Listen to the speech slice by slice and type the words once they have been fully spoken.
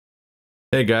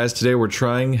Hey guys, today we're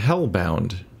trying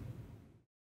Hellbound.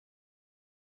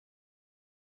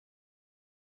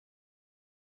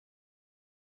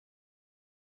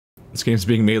 This game's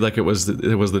being made like it was the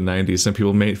 90s. Some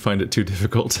people may find it too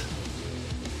difficult.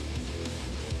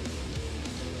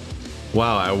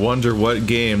 Wow, I wonder what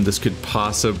game this could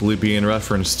possibly be in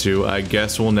reference to. I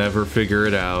guess we'll never figure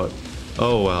it out.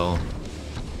 Oh well.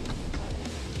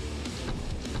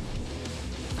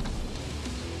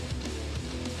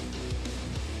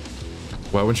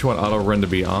 Why wouldn't you want auto run to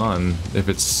be on if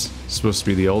it's supposed to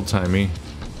be the old-timey?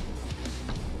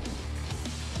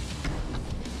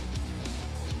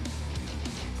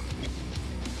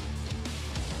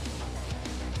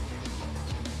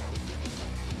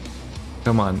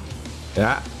 Come on.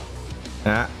 Yeah.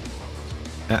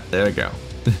 There we go.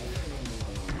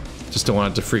 Just don't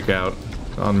want it to freak out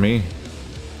on me.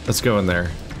 Let's go in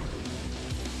there.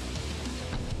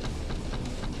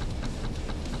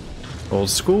 Old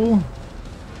school?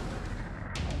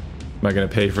 Am I gonna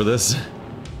pay for this?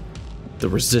 The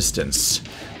Resistance.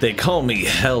 They call me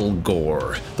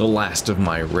Hellgore, the last of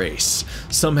my race.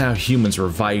 Somehow humans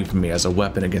revived me as a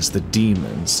weapon against the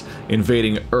demons,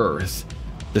 invading Earth.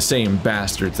 The same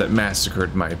bastards that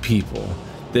massacred my people.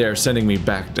 They are sending me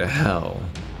back to Hell,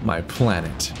 my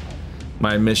planet.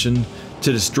 My mission?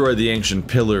 To destroy the ancient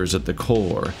pillars at the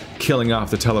core, killing off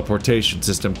the teleportation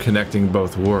system connecting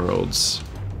both worlds.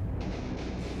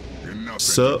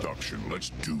 So,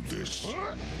 let's do this.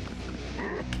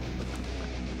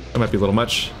 That might be a little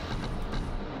much.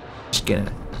 Just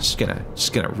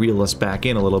gonna reel us back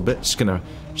in a little bit. Just gonna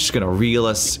reel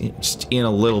us in a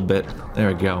little bit. There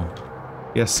we go.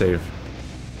 Yes, save.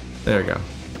 There we go.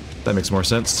 That makes more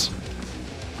sense.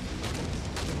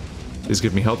 These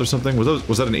give me health or something?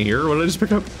 Was that an ear? What did I just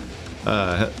pick up?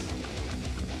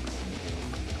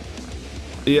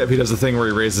 Yep, he does the thing where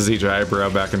he raises each eyebrow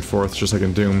back and forth, just like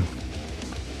in Doom.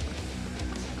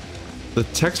 The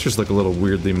textures look a little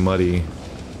weirdly muddy.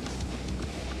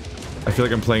 I feel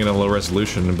like I'm playing it on low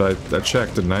resolution, but I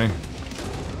checked, didn't I?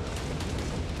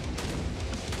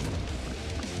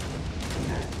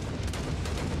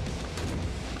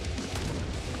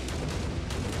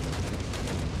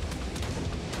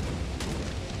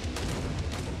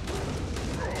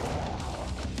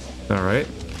 Alright.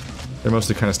 They're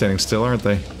mostly kind of standing still, aren't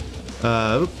they?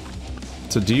 So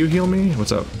do you heal me?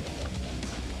 What's up?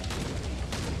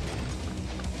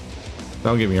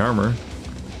 That'll give me armor.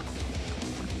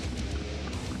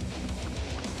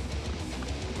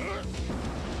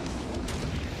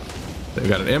 They've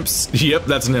got an imp. Yep,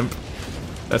 that's an imp.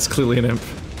 That's clearly an imp.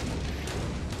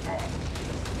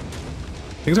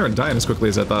 Things aren't dying as quickly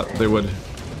as I thought they would.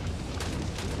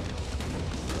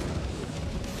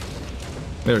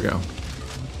 There we go.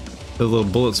 The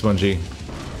little bullet spongy.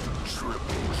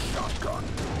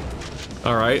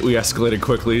 Alright, we escalated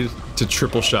quickly to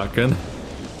triple shotgun.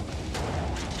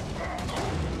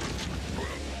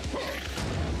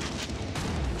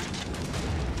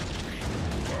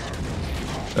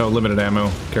 Oh, limited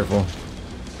ammo. Careful.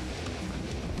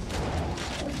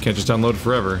 Can't just unload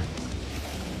forever.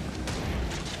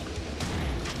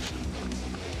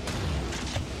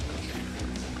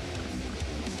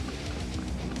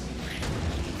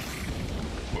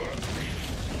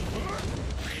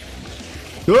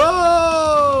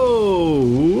 Whoa!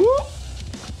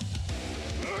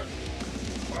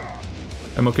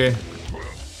 I'm okay.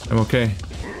 I'm okay.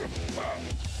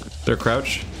 Is there a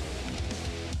crouch?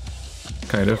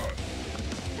 Kind of.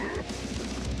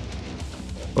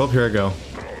 Well, here I go.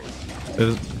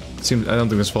 It seems I don't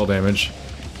think there's fall damage.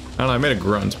 I don't know. I made a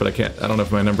grunt, but I can't. I don't know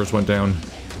if my numbers went down.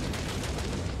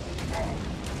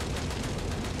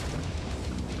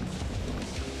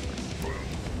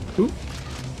 Ooh.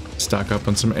 Stock up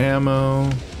on some ammo.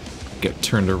 Get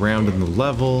turned around in the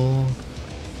level.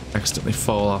 Accidentally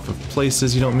fall off of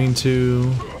places you don't mean to.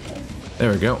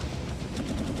 There we go.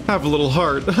 Have a little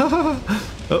heart.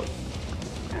 Oh.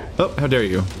 Oh, how dare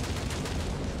you.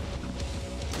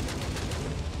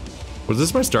 Was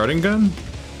this my starting gun?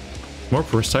 More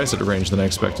precise at range than I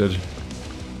expected.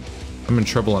 I'm in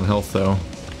trouble on health, though.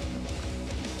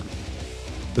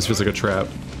 This feels like a trap.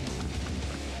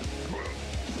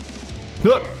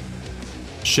 Ah!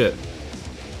 Shit.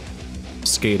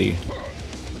 Skatey.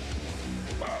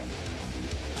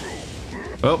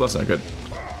 Oh, that's not good.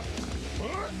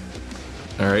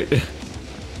 Alright.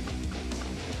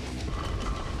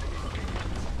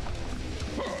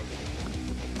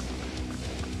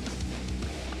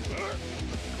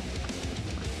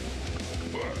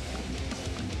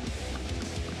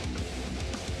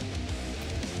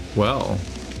 Well,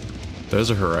 there's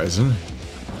a horizon.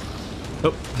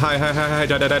 Oh, hi,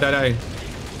 die.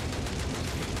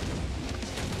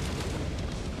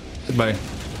 Goodbye.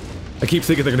 I keep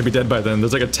thinking they're gonna be dead by then.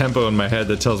 There's like a tempo in my head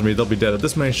that tells me they'll be dead at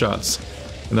this many shots.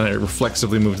 And then I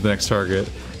reflexively move to the next target,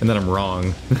 and then I'm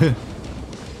wrong.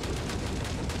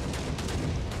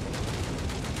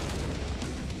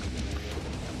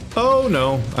 Oh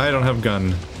no, I don't have a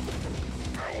gun.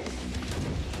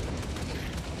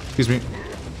 Excuse me.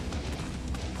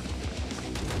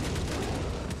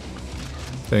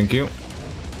 Thank you.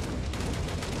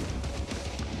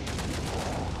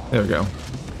 There we go.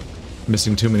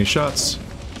 Missing too many shots.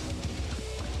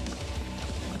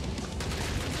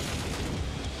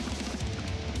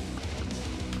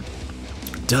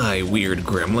 Die, weird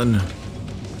gremlin.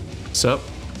 Sup?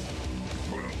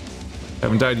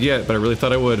 Haven't died yet, but I really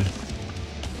thought I would.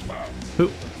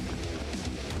 Ooh.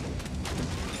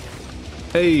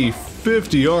 Hey,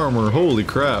 50 armor, holy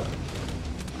crap.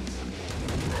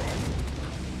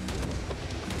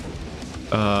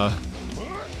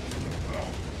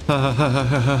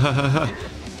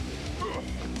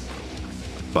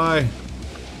 Bye.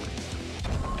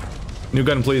 New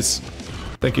gun, please.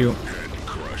 Thank you.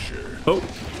 Oh.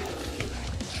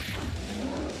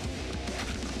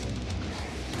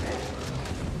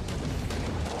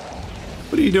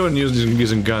 What are you doing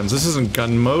using guns? This isn't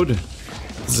gun mode.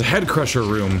 This is a head crusher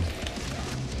room.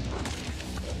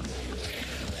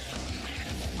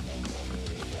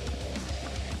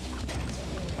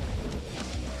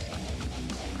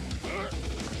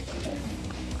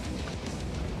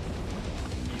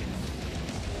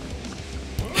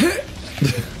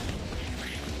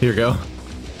 Here you go.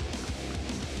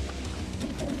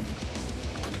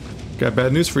 Got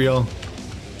bad news for y'all.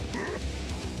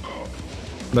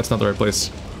 That's not the right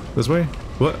place. This way?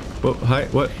 What? Whoa, hi,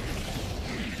 what?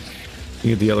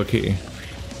 You need the yellow key.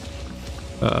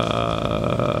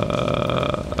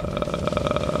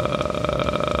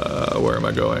 Where am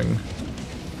I going?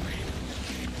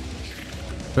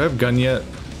 Do I have gun yet?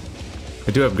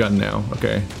 I do have gun now,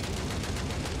 okay.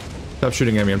 Stop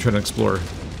shooting at me, I'm trying to explore.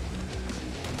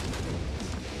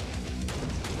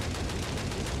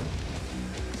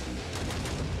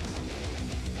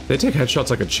 They take headshots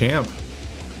like a champ.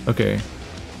 Okay.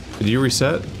 Did you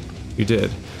reset? You did.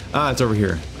 Ah, it's over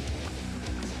here.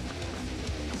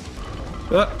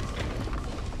 Ah.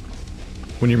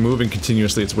 When you're moving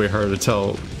continuously, it's way harder to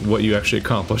tell what you actually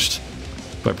accomplished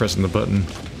by pressing the button.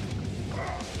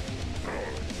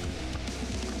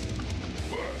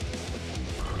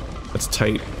 That's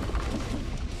tight.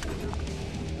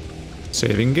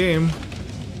 Saving game.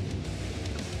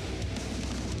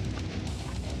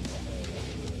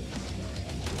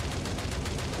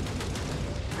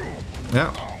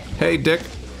 Yeah. Hey, dick.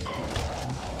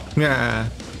 Yeah.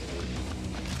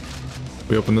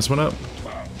 We open this one up.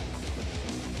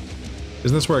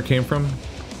 Isn't this where I came from?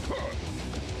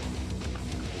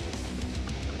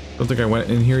 Don't think I went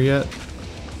in here yet.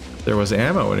 There was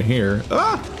ammo in here.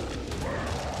 Ah!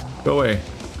 Go away.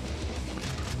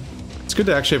 It's good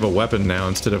to actually have a weapon now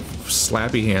instead of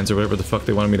slappy hands or whatever the fuck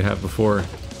they wanted me to have before.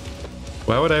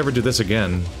 Why would I ever do this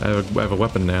again? I have a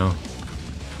weapon now.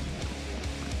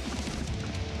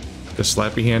 Does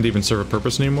slappy hand even serve a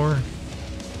purpose anymore?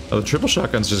 Oh, the triple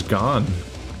shotgun's just gone.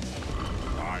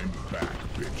 I'm back,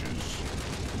 bitches.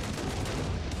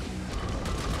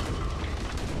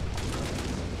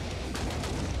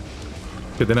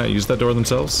 Did they not use that door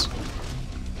themselves?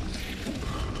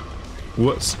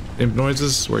 What's imp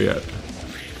noises? Where you at?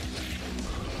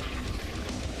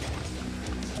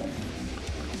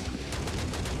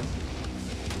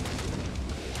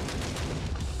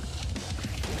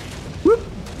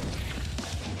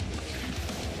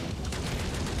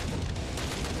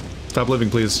 Stop living,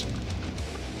 please.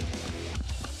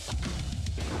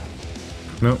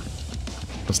 No.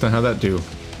 That's not how that do.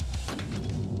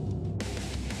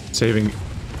 Saving.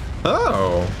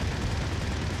 Oh!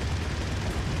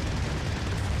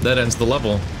 That ends the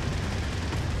level.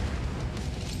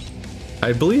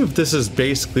 I believe this is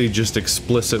basically just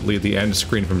explicitly the end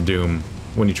screen from Doom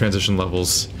when you transition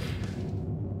levels.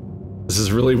 This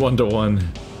is really one-to-one.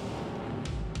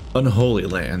 Unholy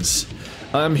lands.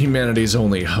 I'm humanity's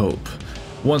only hope.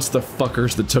 Once the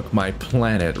fuckers that took my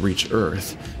planet reached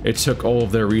Earth, it took all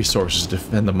of their resources to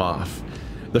fend them off.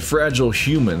 The fragile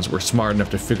humans were smart enough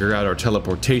to figure out our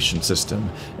teleportation system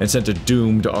and sent a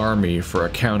doomed army for a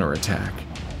counterattack.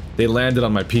 They landed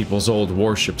on my people's old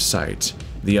warship site,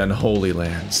 the Unholy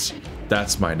Lands.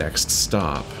 That's my next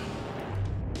stop.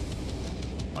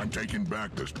 I'm taking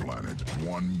back this planet,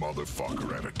 one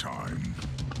motherfucker at a time.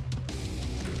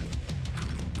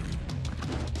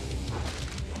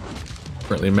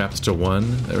 Currently mapped to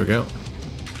 1. There we go.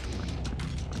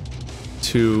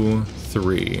 2,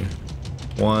 3.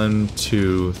 1,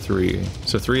 2, 3.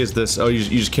 So 3 is this. Oh, you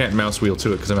just can't mouse wheel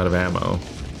to it because I'm out of ammo.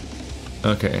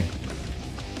 Okay.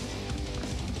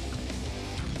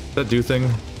 Does that do thing?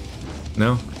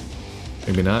 No?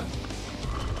 Maybe not.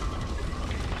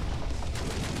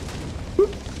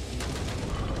 Whoop.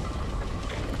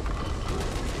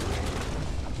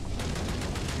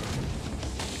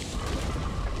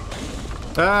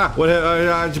 Ah! What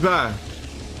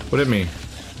hit me?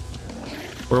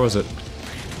 Where was it?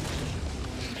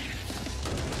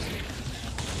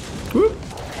 Whoop!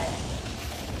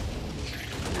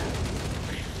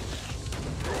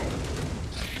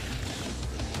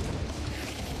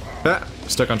 Ah!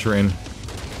 Stuck on terrain.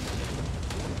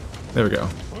 There we go.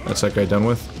 That's that guy done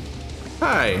with.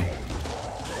 Hi!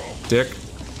 Dick.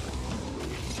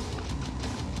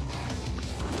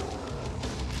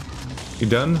 You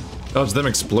done? Oh, it's them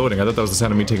exploding. I thought that was the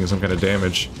sound of me taking some kind of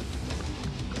damage.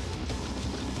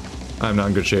 I'm not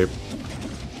in good shape.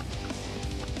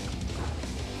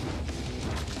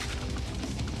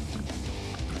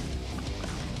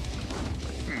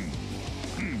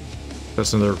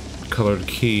 That's another colored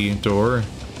key door.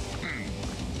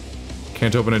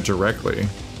 Can't open it directly.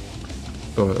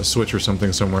 Oh, a switch or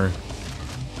something somewhere.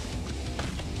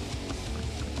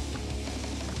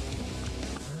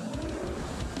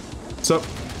 What's up?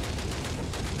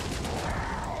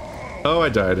 Oh, I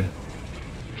died.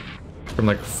 From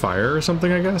like fire or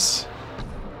something, I guess?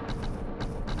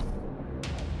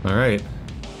 Alright.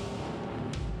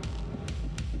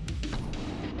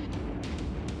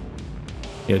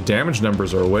 Yeah, damage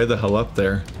numbers are way the hell up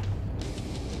there.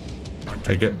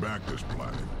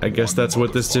 I guess that's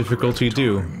what this difficulty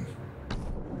do.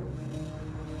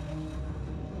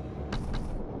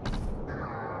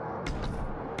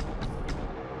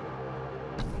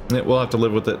 Yeah, we'll have to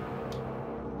live with it.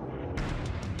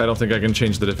 I don't think I can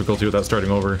change the difficulty without starting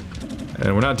over.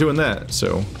 And we're not doing that,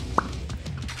 so...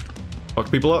 Fuck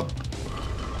people up.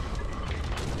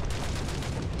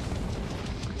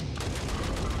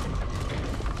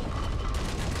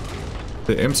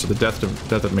 The imps are the death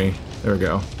of me. There we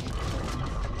go.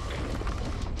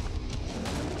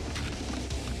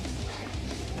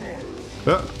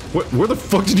 Where the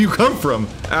fuck did you come from?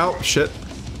 Ow, shit.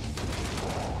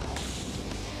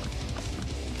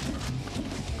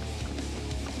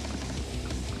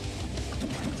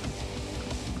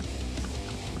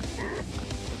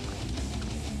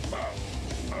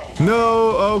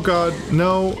 No! Oh god,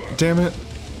 no! Damn it.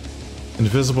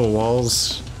 Invisible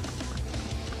walls.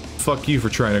 Fuck you for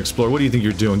trying to explore. What do you think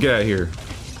you're doing? Get out of here.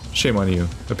 Shame on you,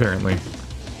 apparently.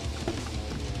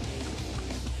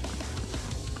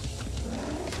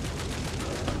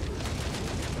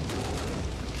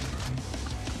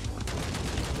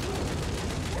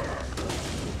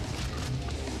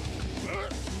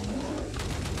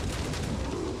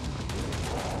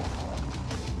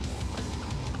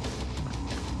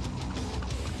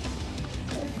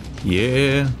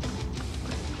 Yeah.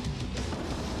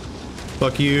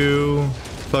 Fuck you.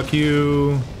 Fuck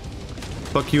you.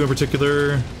 Fuck you in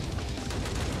particular.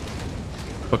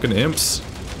 Fucking imps.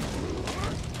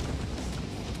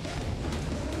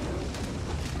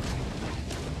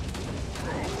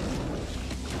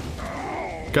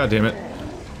 God damn it.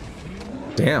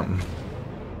 Damn.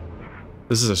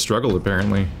 This is a struggle,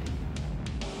 apparently.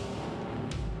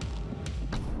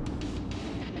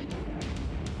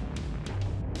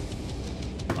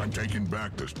 I'm taking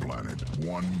back this planet,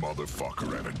 one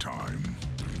motherfucker at a time.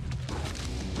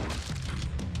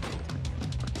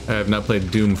 I have not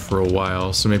played Doom for a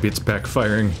while, so maybe it's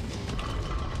backfiring.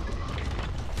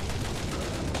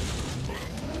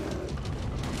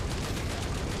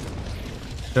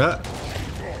 Ah.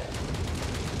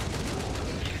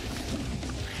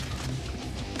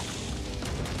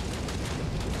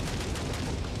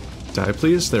 Die,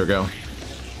 please? There we go.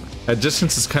 At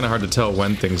distance, it's kind of hard to tell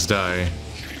when things die.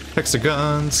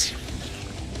 Hexagons!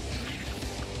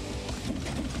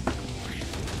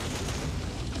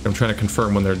 I'm trying to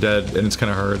confirm when they're dead, and it's kind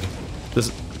of hard.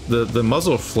 The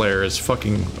muzzle flare is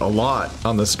fucking a lot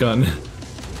on this gun.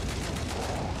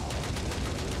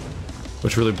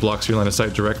 Which really blocks your line of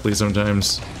sight directly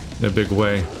sometimes, in a big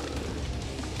way.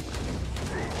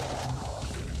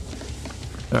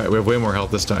 Alright, we have way more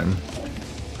health this time.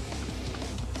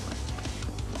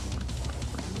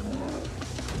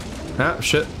 Ah,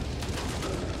 shit.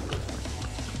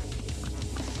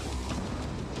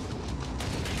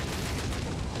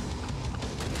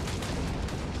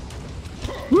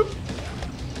 Whoop.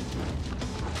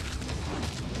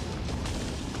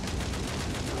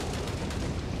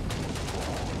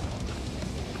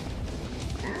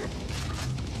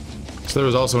 So there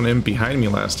was also an imp behind me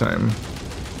last time.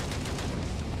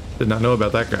 Did not know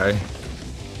about that guy.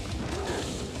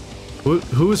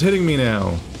 Who is hitting me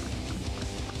now?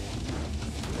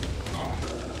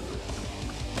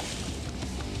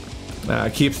 I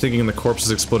keep thinking the corpse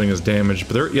is exploding as damage,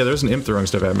 but there's an imp throwing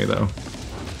stuff at me though.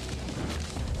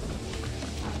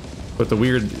 But the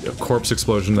weird corpse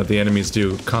explosion that the enemies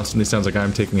do constantly sounds like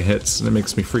I'm taking hits, and it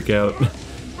makes me freak out.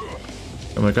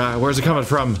 I'm like, ah, where's it coming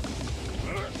from?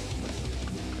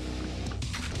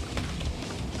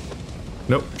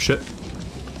 Nope, shit.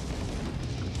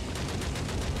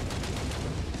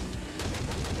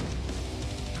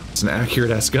 It's an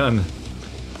accurate-ass gun.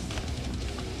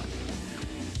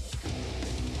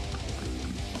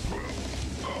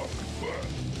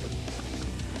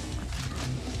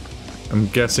 I'm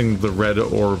guessing the red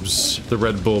orbs, the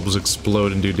red bulbs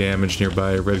explode and do damage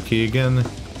nearby. Red key again.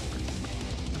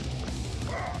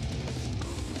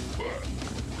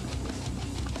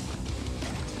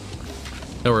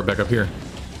 Oh, we're back up here.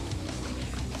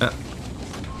 Ah.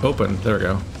 Open. There we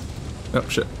go. Oh,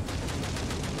 shit.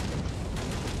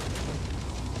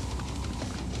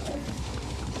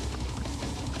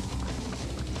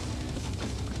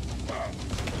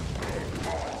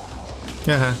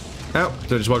 Uh-huh. Ow,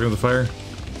 did I just walk into the fire?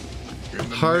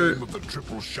 Heart.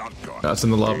 That's in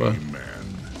the lava.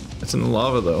 That's in the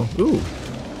lava, though. Ooh.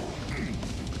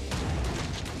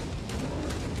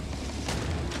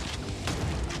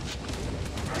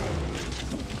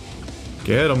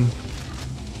 Get him.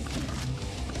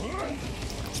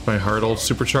 Is my heart all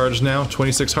supercharged now?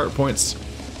 26 heart points.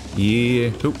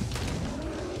 Yeah. Oop.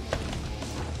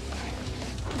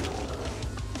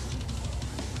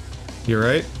 You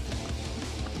right?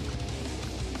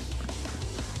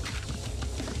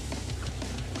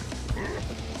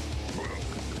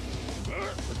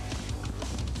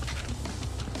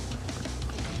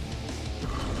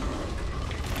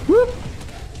 Whoop.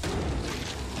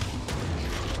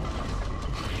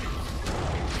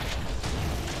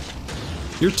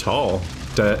 You're tall,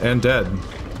 and dead.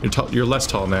 You're less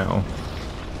tall now.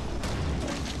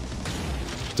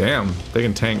 Damn, they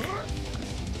can tank.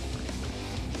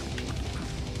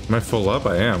 Am I full up?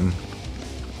 I am.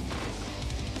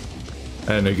 I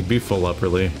didn't know you could be full up,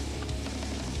 really.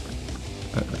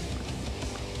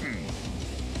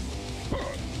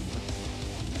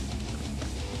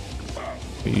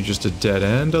 Are you just a dead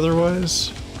end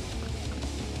otherwise?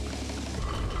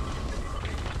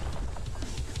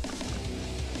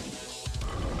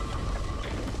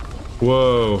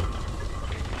 Whoa.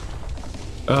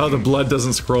 Oh, the blood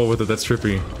doesn't scroll with it. That's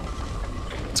trippy.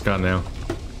 It's gone now.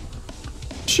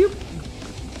 Shoot.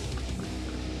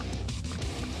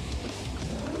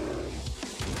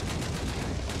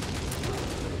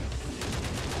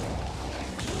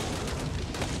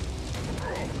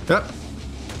 Ah.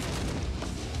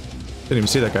 Didn't even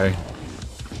see that guy.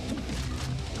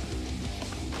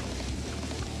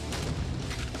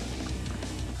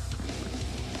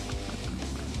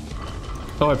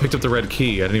 Oh, I picked up the red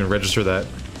key. I didn't even register that.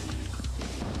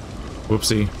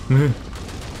 Whoopsie.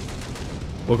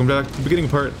 Welcome back to the beginning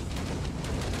part.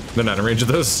 They're not in range of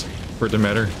those, for it to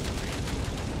matter.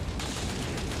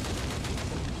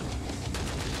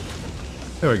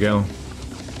 There we go.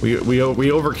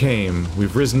 We overcame.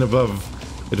 We've risen above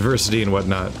adversity and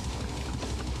whatnot.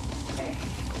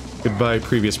 Goodbye,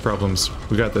 previous problems.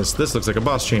 We got this. This looks like a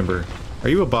boss chamber. Are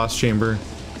you a boss chamber?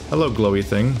 Hello, glowy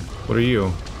thing. What are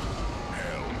you?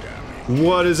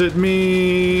 What does it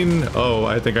mean? Oh,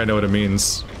 I think I know what it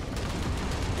means.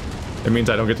 It means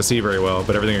I don't get to see very well,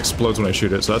 but everything explodes when I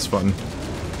shoot it, so that's fun.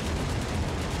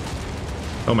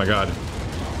 Oh my god.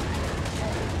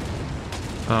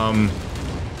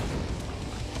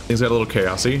 Things got a little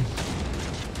chaosy.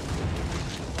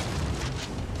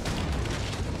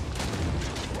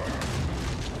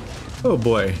 Oh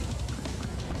boy.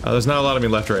 There's not a lot of me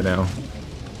left right now.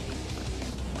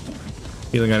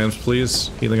 Healing items, please.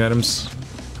 Healing items.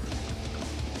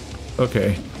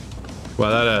 Okay.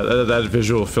 Wow, that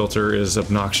visual filter is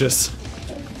obnoxious.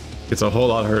 It's a whole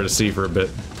lot harder to see for a bit.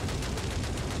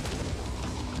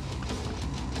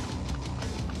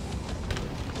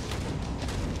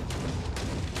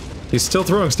 He's still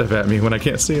throwing stuff at me when I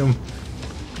can't see him.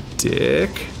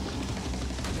 Dick.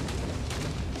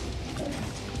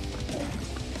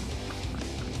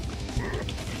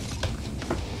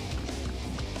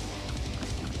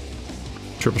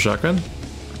 Triple shotgun.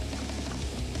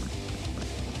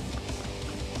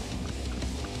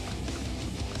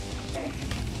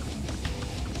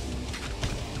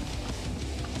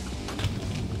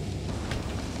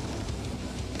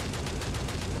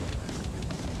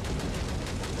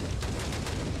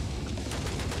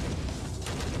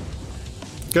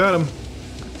 Got him.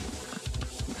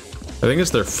 I think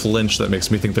it's their flinch that makes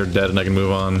me think they're dead and I can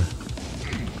move on.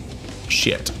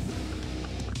 Shit.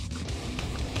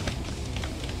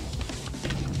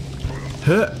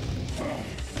 Huh.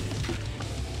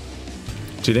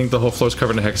 Do you think the whole floor's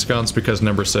covered in hexagons because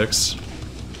number 6?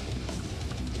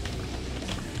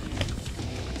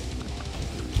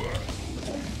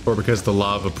 Or because the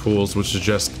lava pools, which is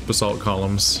just basalt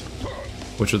columns,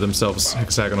 which are themselves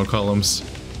hexagonal columns?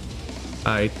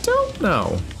 I don't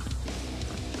know.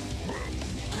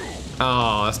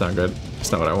 Oh, that's not good.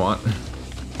 That's not what I want.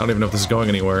 I don't even know if this is going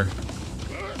anywhere.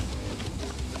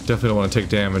 Definitely don't want to take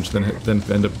damage, then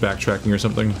end up backtracking or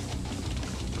something.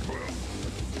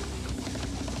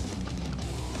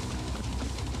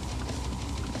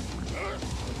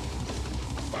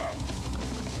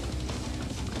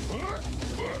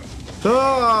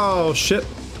 Oh shit!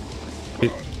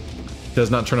 It does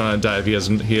not turn on a dive.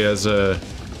 Does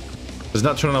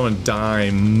not turn on a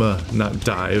dime, not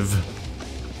dive.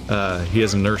 He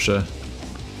has inertia.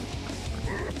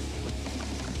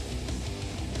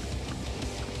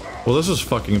 Well, this was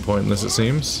fucking pointless, it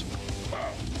seems.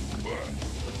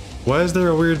 Why is there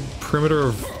a weird perimeter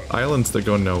of islands that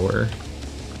go nowhere?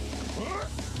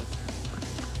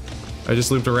 I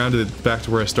just looped around back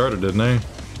to where I started, didn't I?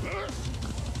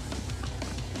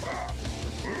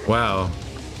 Wow.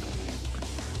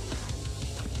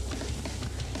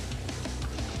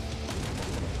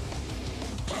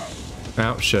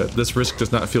 Oh shit, this risk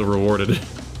does not feel rewarded.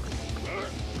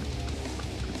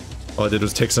 All I did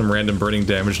was take some random burning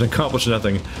damage and accomplish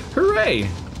nothing. Hooray!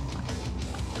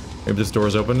 Maybe this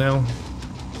door's open now?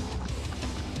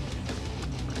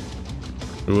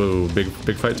 Ooh, big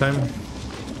fight time?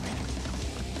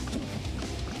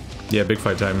 Yeah, big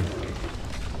fight time.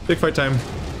 Big fight time.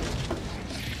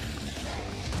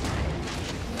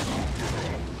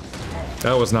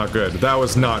 That was not good. That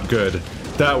was not good.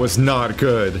 That was not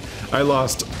good. I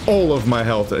lost all of my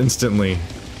health instantly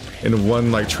in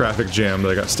one, like, traffic jam that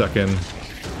I got stuck in.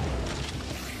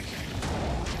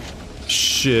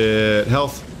 Shit.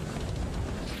 Health.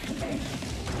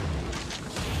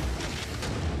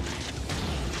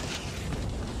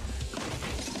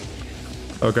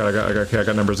 Oh god, I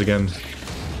got numbers again.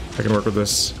 I can work with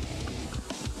this.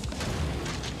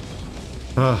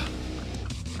 Ah.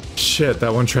 Shit,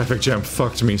 that one traffic jam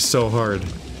fucked me so hard.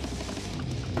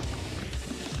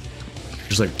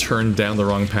 Just like turned down the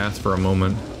wrong path for a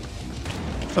moment.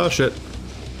 Oh shit.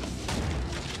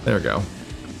 There we go.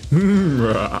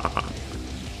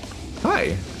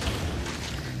 Hi.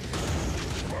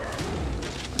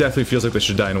 Definitely feels like they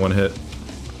should die in one hit.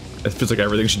 It feels like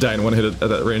everything should die in one hit at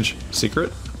that range.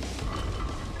 Secret?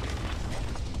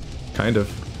 Kind of.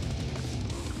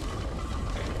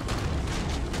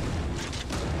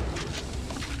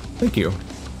 Thank you.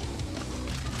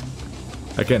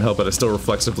 I can't help it, I still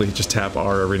reflexively just tap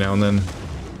R every now and then.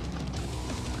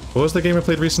 What was the game I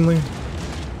played recently?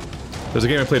 There's a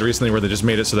game I played recently where they just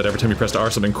made it so that every time you pressed R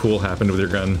something cool happened with your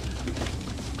gun.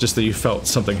 Just that you felt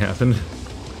something happen.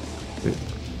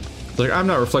 Like, I'm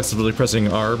not reflexively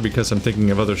pressing R because I'm thinking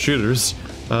of other shooters.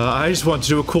 I just want to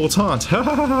do a cool taunt. Ha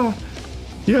ha ha ha!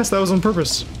 Yes, that was on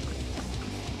purpose.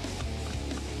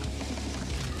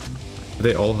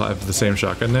 They all have the same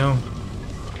shotgun now?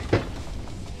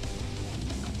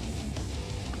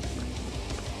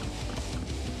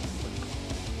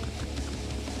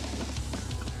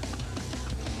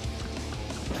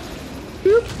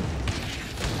 Whoop.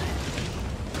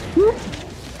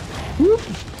 Whoop. Whoop.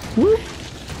 Whoop.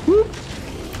 Whoop.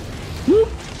 Whoop.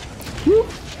 Whoop.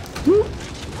 Whoop.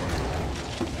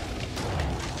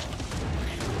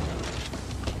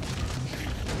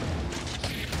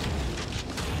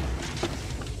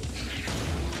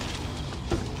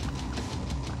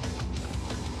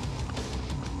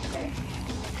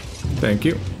 Thank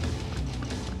you.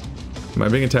 Am I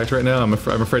being attacked right now? I'm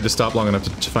afraid to stop long enough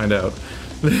to find out.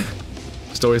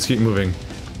 Just always keep moving.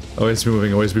 Always be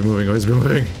moving, always be moving, always be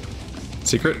moving.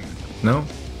 Secret? No?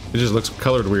 It just looks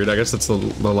colored weird. I guess that's the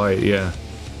light, yeah.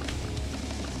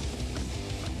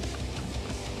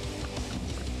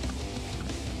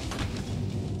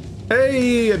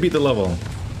 Hey, I beat the level.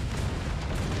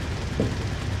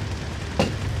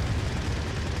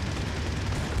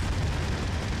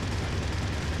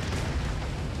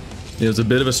 It was a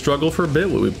bit of a struggle for a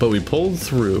bit, but we pulled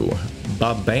through.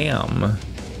 Ba-bam.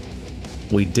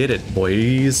 We did it,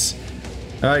 boys.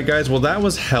 Alright guys, well that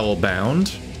was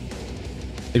Hellbound.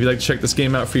 If you'd like to check this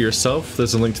game out for yourself,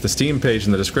 there's a link to the Steam page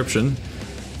in the description.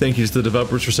 Thank you to the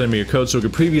developers for sending me a code so we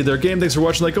could preview their game. Thanks for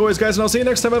watching like always guys, and I'll see you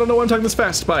next time. I don't know why I'm talking this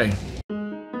fast. Bye.